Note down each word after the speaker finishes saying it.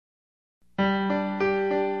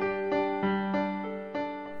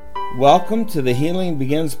Welcome to the Healing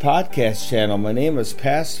Begins podcast channel. My name is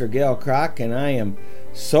Pastor Gail Kroc, and I am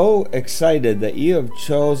so excited that you have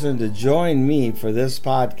chosen to join me for this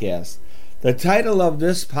podcast. The title of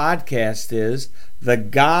this podcast is The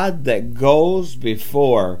God That Goes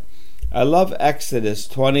Before. I love Exodus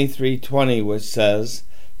 23:20, which says,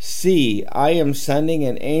 "See, I am sending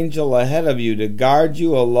an angel ahead of you to guard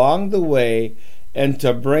you along the way and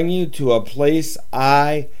to bring you to a place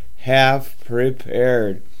I have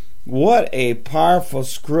prepared." What a powerful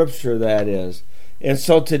scripture that is. And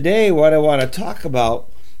so today what I want to talk about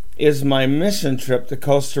is my mission trip to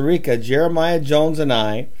Costa Rica. Jeremiah Jones and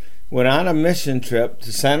I went on a mission trip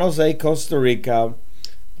to San Jose, Costa Rica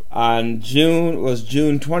on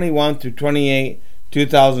June 21 through 28,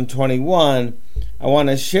 2021. I want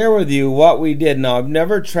to share with you what we did. Now, I've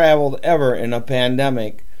never traveled ever in a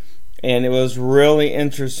pandemic, and it was really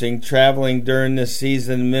interesting traveling during this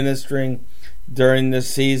season, ministering during this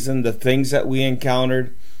season, the things that we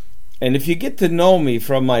encountered. And if you get to know me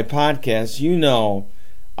from my podcast, you know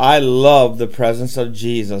I love the presence of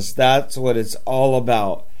Jesus. That's what it's all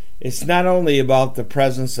about. It's not only about the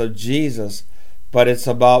presence of Jesus, but it's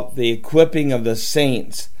about the equipping of the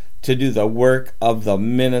saints to do the work of the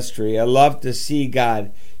ministry. I love to see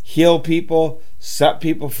God heal people, set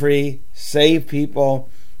people free, save people.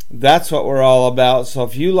 That's what we're all about. So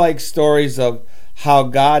if you like stories of how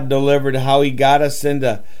God delivered, how He got us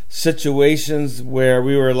into situations where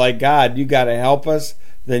we were like, God, you got to help us,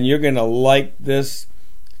 then you're going to like this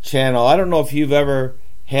channel. I don't know if you've ever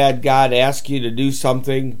had God ask you to do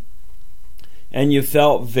something and you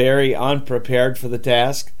felt very unprepared for the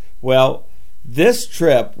task. Well, this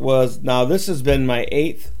trip this has been my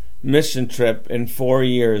 8th mission trip in 4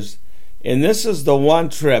 years. And this is the one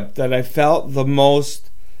trip that I felt the most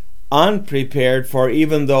unprepared for,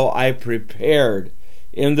 even though I prepared.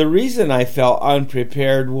 And the reason I felt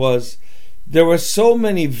unprepared was there were so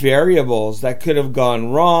many variables that could have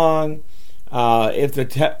gone wrong. If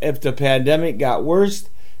the pandemic got worse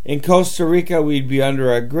in Costa Rica, we'd be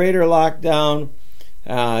under a greater lockdown.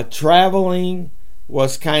 Traveling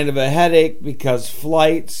was kind of a headache because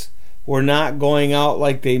flights were not going out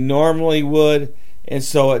like they normally would, and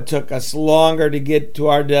so it took us longer to get to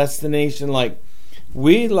our destination. Like,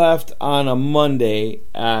 we left on a Monday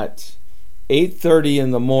at 8:30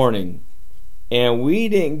 in the morning, and we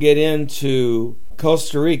didn't get into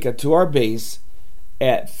Costa Rica to our base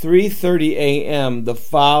at 3:30 a.m. the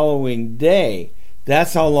following day.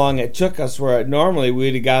 That's how long it took us, where normally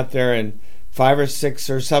we'd have got there in 5 or 6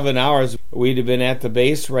 or 7 hours. We'd have been at the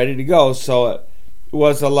base ready to go, so it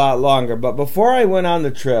was a lot longer. But before I went on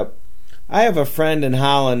the trip, I have a friend in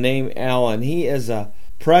Holland named Alan. He is a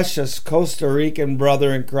precious Costa Rican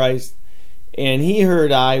brother in Christ, and he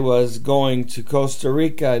heard I was going to Costa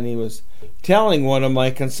Rica, and he was telling one of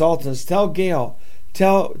my consultants, tell Gail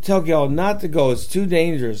not to go, it's too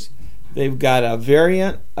dangerous. They've got a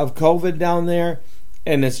variant of COVID down there,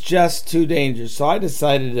 and it's just too dangerous. So I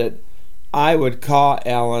decided that I would call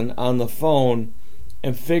Alan on the phone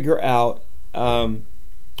and figure out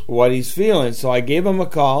what he's feeling. So I gave him a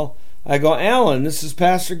call. I go, Alan, this is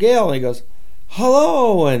Pastor Gail. And he goes,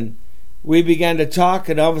 hello. And we began to talk,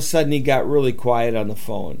 and all of a sudden he got really quiet on the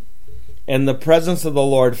phone. And the presence of the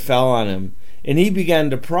Lord fell on him. And he began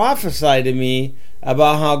to prophesy to me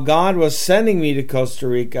about how God was sending me to Costa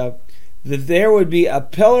Rica, that there would be a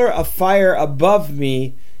pillar of fire above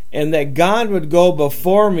me, and that God would go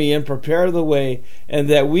before me and prepare the way, and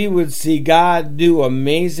that we would see God do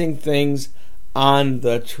amazing things on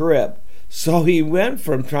the trip. So he went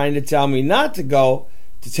from trying to tell me not to go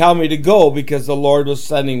to tell me to go because the Lord was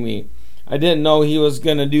sending me. I didn't know he was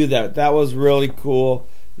going to do that. That was really cool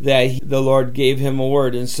that the Lord gave him a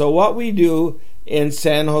word. And so what we do in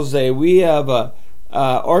San Jose, we have a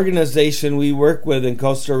organization we work with in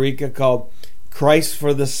Costa Rica called Christ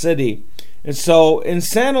for the City. And so in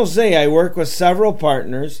San Jose, I work with several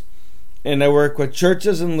partners, and I work with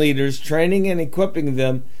churches and leaders, training and equipping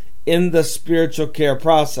them in the spiritual care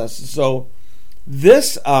process. So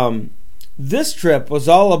this trip was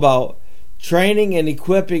all about training and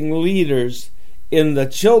equipping leaders in the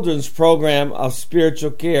children's program of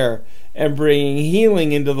spiritual care and bringing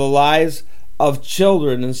healing into the lives of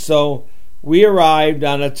children. And so we arrived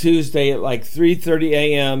on a Tuesday at like 3:30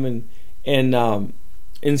 a.m.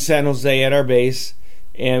 in San Jose at our base,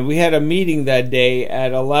 and we had a meeting that day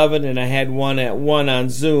at 11, and I had one at 1 on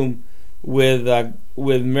Zoom with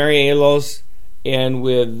Mary Alos and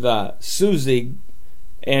with Susie,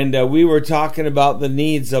 and we were talking about the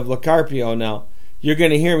needs of La Carpio. Now, you're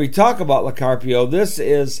going to hear me talk about La Carpio. This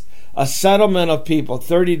is a settlement of people,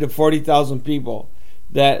 30 to 40,000 people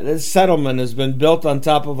that this settlement has been built on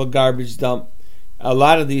top of a garbage dump. A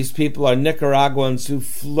lot of these people are Nicaraguans who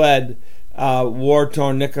fled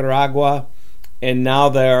war-torn Nicaragua, and now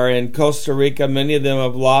they are in Costa Rica. Many of them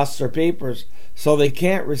have lost their papers, so they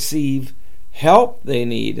can't receive help they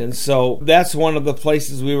need. And so that's one of the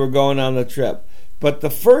places we were going on the trip. But the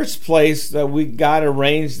first place that we got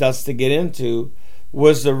arranged us to get into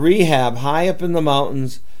was the rehab high up in the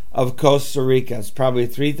mountains of Costa Rica. It's probably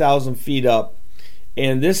 3,000 feet up.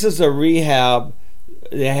 And this is a rehab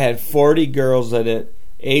that had 40 girls in it,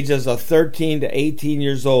 ages of 13 to 18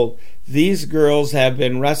 years old. These girls have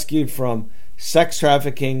been rescued from sex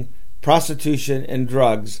trafficking, prostitution, and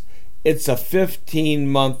drugs. It's a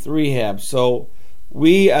 15-month rehab. So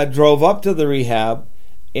we drove up to the rehab,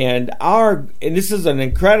 and this is an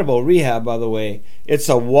incredible rehab, by the way. It's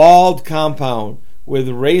a walled compound with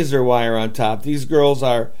razor wire on top. These girls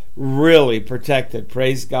are really protected.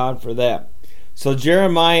 Praise God for that. So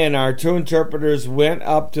Jeremiah and our two interpreters went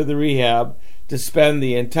up to the rehab to spend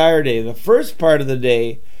the entire day. The first part of the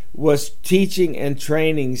day was teaching and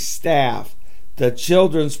training staff, the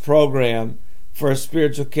children's program for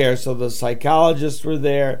spiritual care. So the psychologists were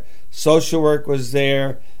there, social work was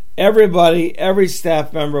there, everybody, every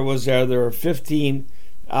staff member was there. There were 15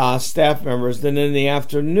 staff members. Then in the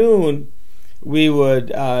afternoon, we would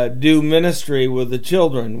do ministry with the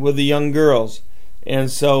children, with the young girls. And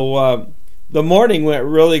so the morning went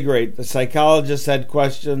really great. The psychologists had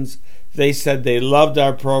questions. They said they loved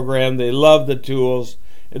our program. They loved the tools.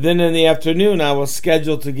 And then in the afternoon, I was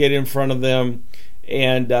scheduled to get in front of them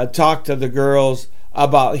and talk to the girls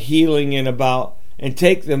about healing and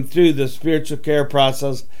take them through the spiritual care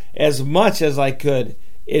process as much as I could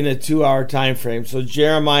in a 2-hour time frame. So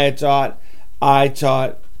Jeremiah taught, I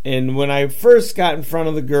taught, and when I first got in front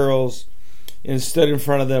of the girls and stood in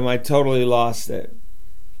front of them, I totally lost it.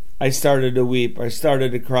 I started to weep. I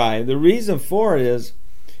started to cry. The reason for it is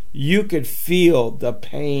you could feel the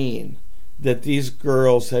pain that these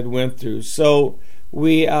girls had went through. So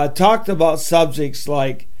we talked about subjects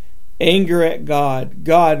like anger at God.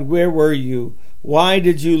 God, where were you? Why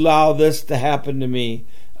did you allow this to happen to me?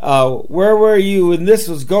 Where were you when this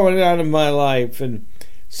was going on in my life? And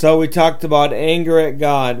so we talked about anger at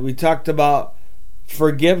God. We talked about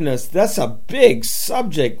forgiveness. That's a big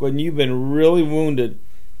subject when you've been really wounded,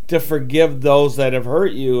 to forgive those that have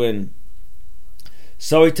hurt you. And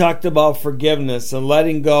so we talked about forgiveness and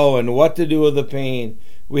letting go and what to do with the pain.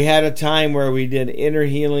 We had a time where we did inner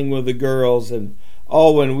healing with the girls, and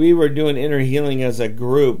when we were doing inner healing as a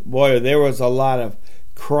group, boy, there was a lot of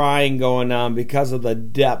crying going on because of the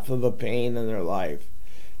depth of the pain in their life.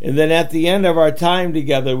 And then at the end of our time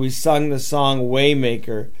together, we sung the song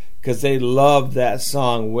Waymaker, because they loved that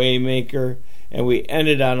song, Waymaker, and we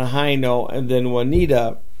ended on a high note. And then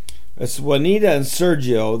Juanita and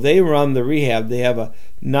Sergio, they run the rehab. They have a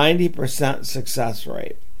 90% success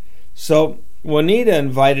rate. So Juanita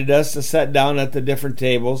invited us to sit down at the different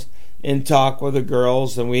tables and talk with the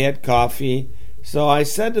girls, and we had coffee. So I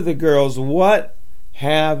said to the girls, what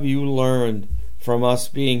have you learned from us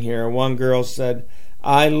being here? One girl said,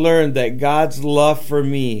 I learned that God's love for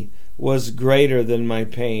me was greater than my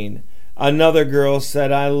pain. Another girl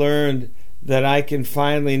said, I learned that I can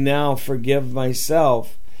finally now forgive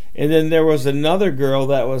myself. And then there was another girl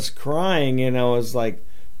that was crying, and I was like,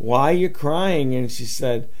 why are you crying? And she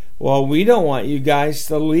said, well, we don't want you guys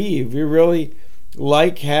to leave. We really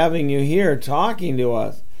like having you here talking to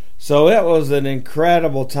us. So it was an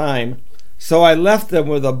incredible time. So I left them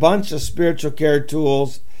with a bunch of spiritual care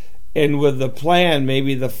tools, and with the plan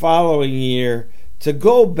maybe the following year to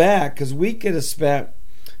go back, because we could have spent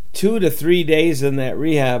 2 to 3 days in that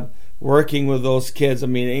rehab working with those kids. I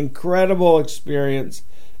mean, incredible experience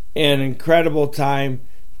and incredible time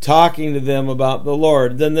talking to them about the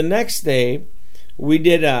Lord. Then the next day, we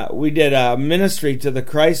did a ministry to the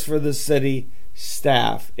Christ for the City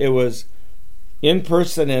staff. It was in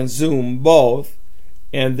person and Zoom both.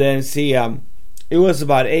 And then it was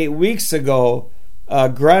about 8 weeks ago,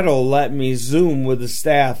 Gretel let me Zoom with the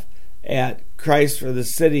staff at Christ for the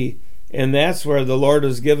City, and that's where the Lord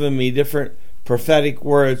was giving me different prophetic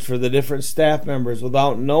words for the different staff members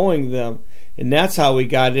without knowing them. And that's how we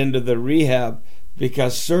got into the rehab,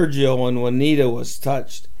 because Sergio and Juanita was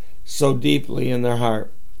touched so deeply in their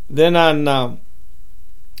heart. Then on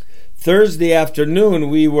Thursday afternoon,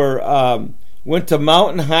 we went to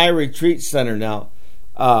Mountain High Retreat Center. Now,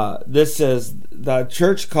 this is the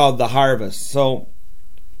church called The Harvest. So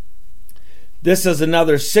this is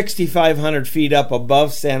another 6,500 feet up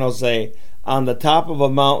above San Jose on the top of a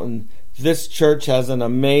mountain. This church has an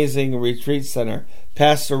amazing retreat center.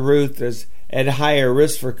 Pastor Ruth is at higher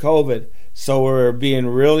risk for COVID, So we're being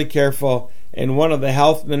really careful. And one of the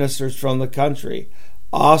health ministers from the country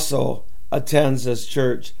also attends this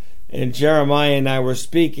church. And Jeremiah and I were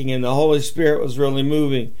speaking, and the Holy Spirit was really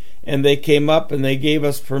moving. And they came up and they gave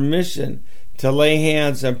us permission to lay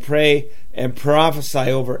hands and pray and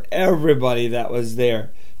prophesy over everybody that was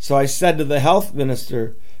there. So I said to the health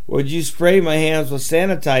minister, would you spray my hands with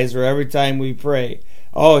sanitizer every time we pray?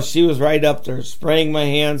 Oh, she was right up there spraying my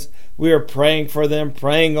hands. We were praying for them,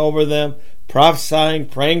 praying over them, prophesying,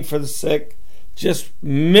 praying for the sick, just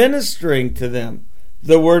ministering to them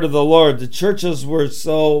the word of the Lord. The churches were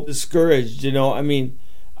so discouraged, I mean,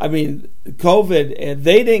 COVID, and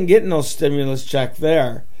they didn't get no stimulus check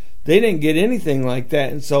there. They didn't get anything like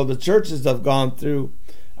that. And so the churches have gone through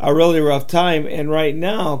a really rough time. And right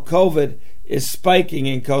now, COVID is spiking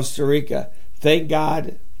in Costa Rica. Thank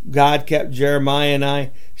God. God kept Jeremiah and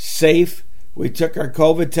I safe. We took our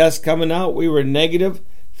COVID test coming out. We were negative.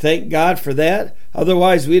 Thank God for that.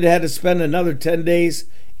 Otherwise, we'd had to spend another 10 days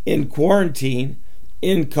in quarantine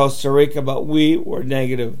in Costa Rica, but we were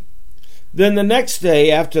negative. Then the next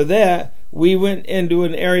day after that, we went into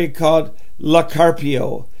an area called La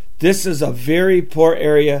Carpio. This is a very poor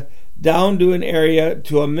area, down to an area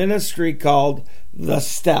to a ministry called The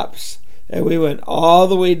Steps. And we went all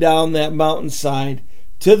the way down that mountainside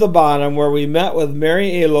to the bottom where we met with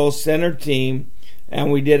Mary Alos and her team,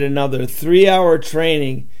 and we did another 3-hour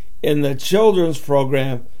training in the children's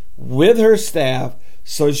program with her staff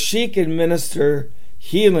so she could minister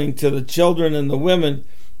healing to the children and the women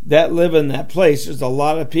that live in that place. There's a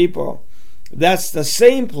lot of people. That's the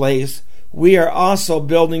same place we are also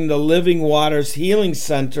building the Living Waters Healing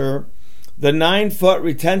Center. The 9-foot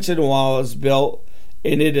retention wall is built,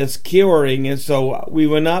 and it is curing. And so we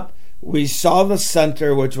went up, we saw the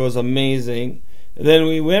center, which was amazing. Then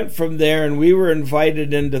we went from there, and we were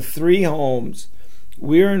invited into 3 homes.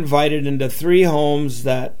 We were invited into 3 homes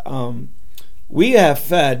that we have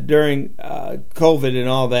fed during COVID and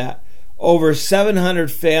all that. Over 700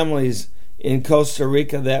 families in Costa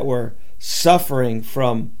Rica that were suffering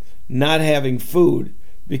from not having food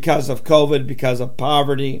because of COVID, because of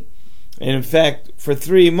poverty. And in fact, for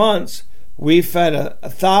 3 months, we fed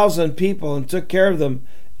 1,000 people and took care of them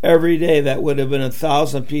every day. That would have been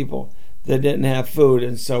 1,000 people that didn't have food.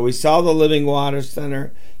 And so we saw the Living Water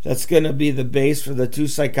Center. That's going to be the base for the 2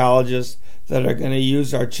 psychologists that are going to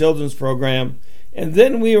use our children's program. And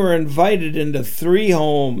then we were invited into 3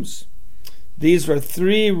 homes. These were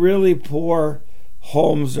 3 really poor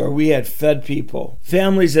homes where we had fed people.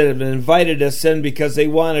 Families that had invited us in because they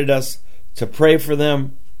wanted us to pray for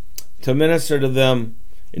them, to minister to them.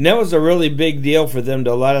 And that was a really big deal for them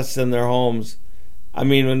to let us in their homes. I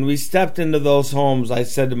mean, when we stepped into those homes, I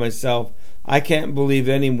said to myself, I can't believe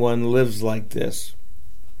anyone lives like this.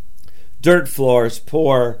 Dirt floors,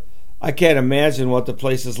 poor. I can't imagine what the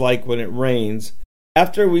place is like when it rains.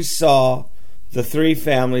 After we saw the 3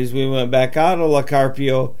 families, we went back out of La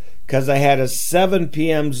Carpio because I had a 7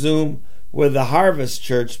 p.m. Zoom with the Harvest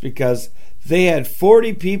Church because they had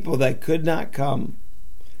 40 people that could not come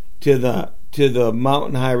to the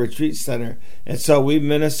Mountain High Retreat Center. And so we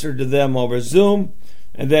ministered to them over Zoom.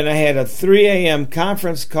 And then I had a 3 a.m.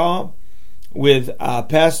 conference call with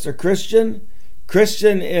Pastor Christian.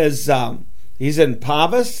 Christian is, he's in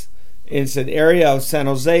Pavas. It's an area of San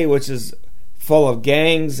Jose which is full of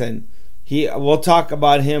gangs, and we'll talk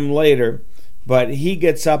about him later. But he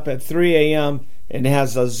gets up at 3 a.m. and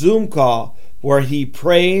has a Zoom call where he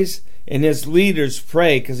prays and his leaders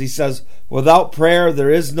pray, because he says without prayer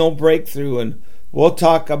there is no breakthrough. And we'll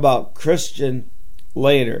talk about Christian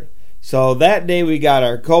later. So that day we got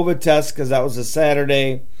our COVID test because that was a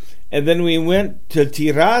Saturday. And then we went to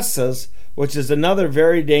Terrazas, which is another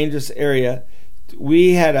very dangerous area.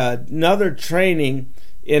 We had another training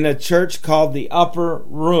in a church called the Upper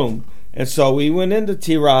Room. And so we went into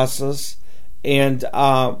Terrazas and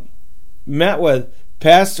met with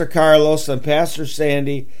Pastor Carlos and Pastor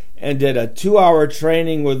Sandy and did a 2-hour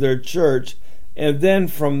training with their church. And then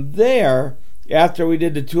from there, after we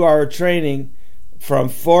did the 2-hour training, from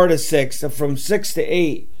 4 to 6, and from 6 to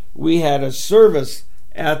 8, we had a service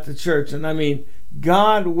at the church. And I mean,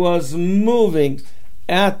 God was moving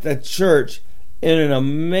at the church in an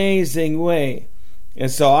amazing way.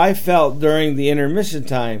 And so I felt during the intermission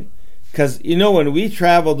time, because, when we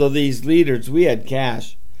traveled to these leaders, we had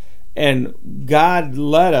cash. And God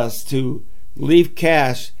led us to leave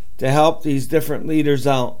cash to help these different leaders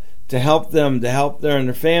out, to help them, to help them and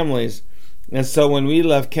their families. And so when we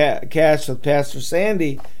left cash with Pastor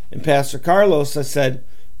Sandy and Pastor Carlos, I said,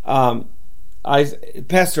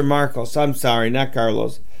 Pastor Marcos, I'm sorry, not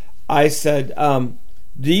Carlos. I said,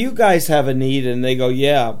 do you guys have a need? And they go,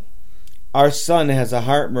 yeah. our son has a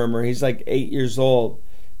heart murmur. He's like 8 years old.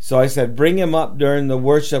 So I said, bring him up during the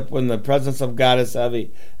worship when the presence of God is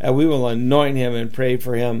heavy, and we will anoint him and pray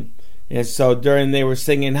for him. And so they were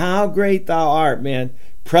singing, How Great Thou Art, man.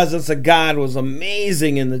 Presence of God was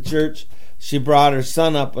amazing in the church. She brought her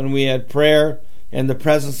son up, and we had prayer, and the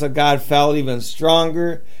presence of God fell even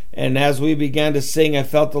stronger. And as we began to sing, I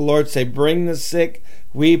felt the Lord say, bring the sick.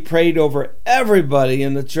 We prayed over everybody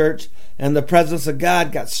in the church, and the presence of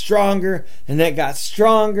God got stronger, and it got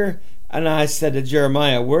stronger. And I said to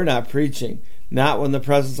Jeremiah, we're not preaching. Not when the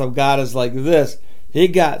presence of God is like this. It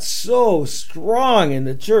got so strong in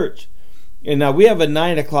the church. And now we have a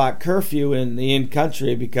 9 o'clock curfew in the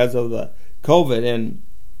in-country because of the COVID. And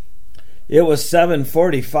it was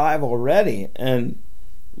 7:45 already. And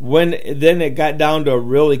then it got down to a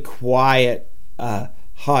really quiet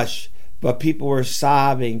hush. But people were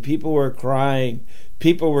sobbing. People were crying.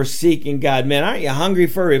 People were seeking God. Man, aren't you hungry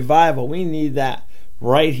for revival? We need that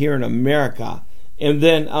right here in America. And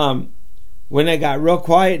then when it got real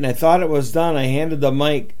quiet and I thought it was done, I handed the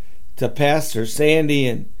mic to Pastor Sandy,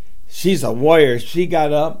 and she's a warrior. She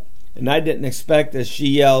got up, and I didn't expect this. She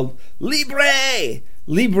yelled, Libre!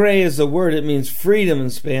 Libre is a word. It means freedom in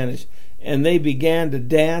Spanish. And they began to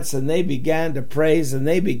dance, and they began to praise, and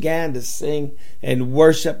they began to sing and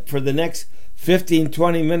worship. For the next 15,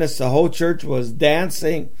 20 minutes, the whole church was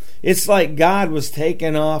dancing. It's like God was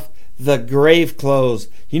taking off the grave clothes.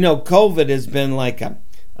 You know, COVID has been like a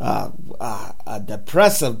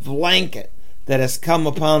depressive blanket that has come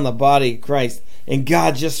upon the body of Christ. And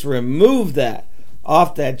God just removed that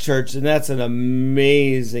off that church, and that's an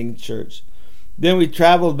amazing church. Then we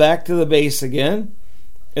traveled back to the base again.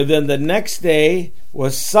 And then the next day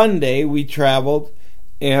was Sunday. We traveled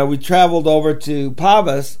over to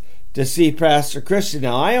Pavas to see Pastor Christian.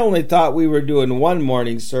 Now, I only thought we were doing one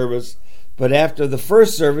morning service, but after the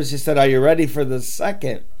first service, he said, are you ready for the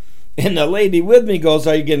second? And the lady with me goes,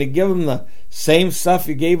 are you going to give him the same stuff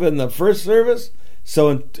you gave in the first service?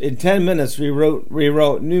 So in 10 minutes, we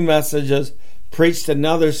wrote new messages, preached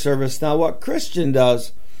another service. Now, what Christian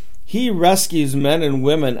does, he rescues men and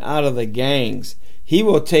women out of the gangs. He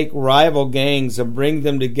will take rival gangs and bring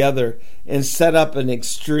them together and set up an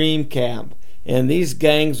extreme camp. And these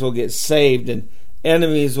gangs will get saved, and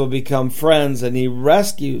enemies will become friends, and he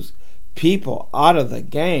rescues people out of the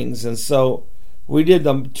gangs. And so we did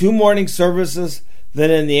the 2 morning services.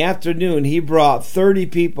 Then in the afternoon, he brought 30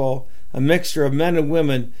 people, a mixture of men and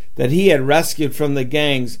women that he had rescued from the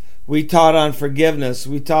gangs. We taught on forgiveness.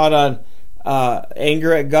 We taught on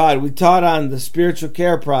anger at God. We taught on the spiritual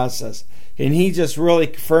care process. And he just really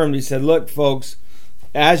confirmed. He said, look, folks,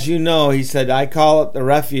 as you know, he said, I call it the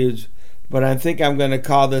refuge, but I think I'm going to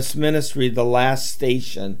call this ministry the last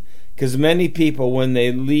station. Because many people, when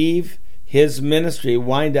they leave his ministry,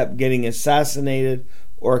 wind up getting assassinated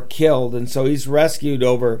or killed. And so he's rescued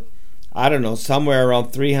over, I don't know, somewhere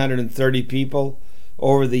around 330 people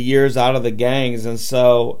over the years out of the gangs. And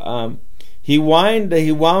so he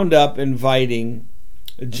wound up inviting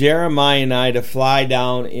Jeremiah and I to fly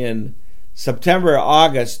down in September or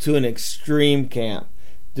August to an extreme camp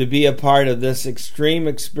to be a part of this extreme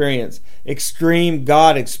experience, extreme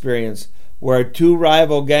God experience, where 2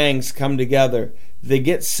 rival gangs come together. They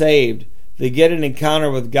get saved. They get an encounter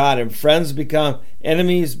with God, and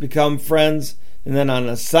enemies become friends. And then on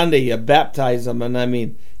a Sunday, you baptize them. And I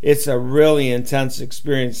mean, it's a really intense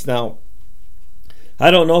experience. Now, I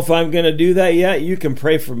don't know if I'm going to do that yet. You can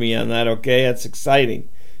pray for me on that, okay? That's exciting.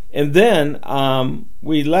 And then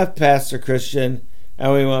we left Pastor Christian,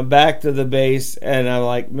 and we went back to the base, and I'm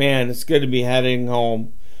like, man, it's good to be heading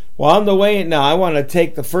home. Well, on the way now, I want to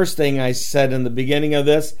take the first thing I said in the beginning of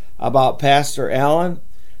this about Pastor Allen.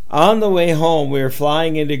 On the way home, we were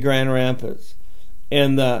flying into Grand Rapids,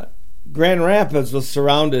 and the Grand Rapids was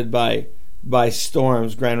surrounded by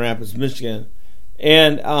storms, Grand Rapids, Michigan.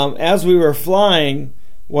 And as we were flying,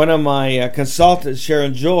 one of my consultants,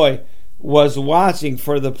 Sharon Joy, was watching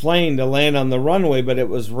for the plane to land on the runway, but it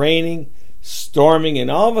was raining, storming,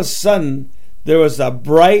 and all of a sudden there was a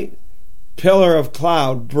bright pillar of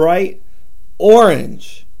cloud, bright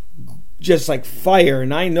orange, just like fire.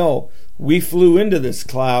 And I know we flew into this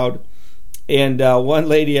cloud, and one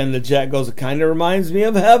lady on the jet goes, it kind of reminds me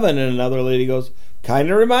of heaven, and another lady goes,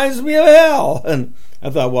 kind of reminds me of hell. And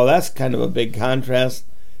I thought, well, that's kind of a big contrast.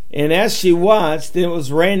 And as she watched, it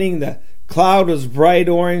was raining, the cloud was bright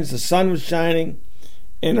orange, the sun was shining,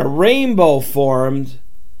 and a rainbow formed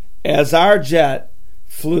as our jet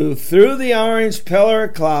flew through the orange pillar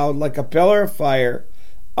of cloud like a pillar of fire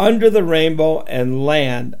under the rainbow and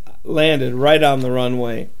landed right on the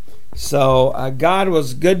runway. So God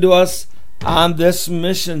was good to us on this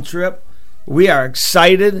mission trip. We are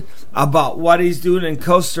excited about what he's doing in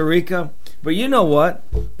Costa Rica. But you know what?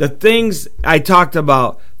 The things I talked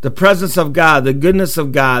about, the presence of God, the goodness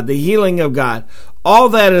of God, the healing of God, all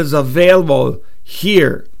that is available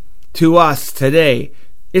here to us today.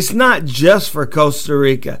 It's not just for Costa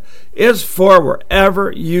Rica. It's for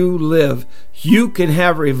wherever you live. You can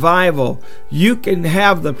have revival. You can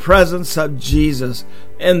have the presence of Jesus.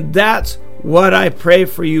 And that's what I pray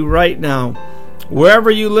for you right now.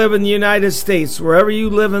 Wherever you live in the United States, wherever you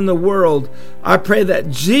live in the world, I pray that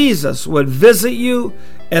Jesus would visit you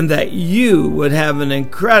and that you would have an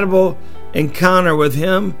incredible encounter with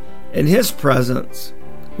him in his presence.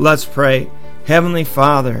 Let's pray. Heavenly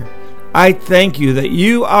Father, I thank you that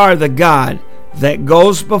you are the God that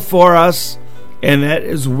goes before us and that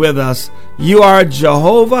is with us. You are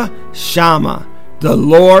Jehovah Shammah, the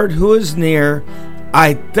Lord who is near.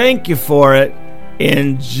 I thank you for it.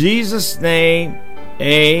 In Jesus' name,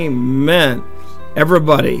 amen.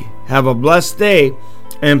 Everybody, have a blessed day,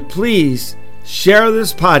 and please share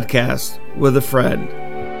this podcast with a friend.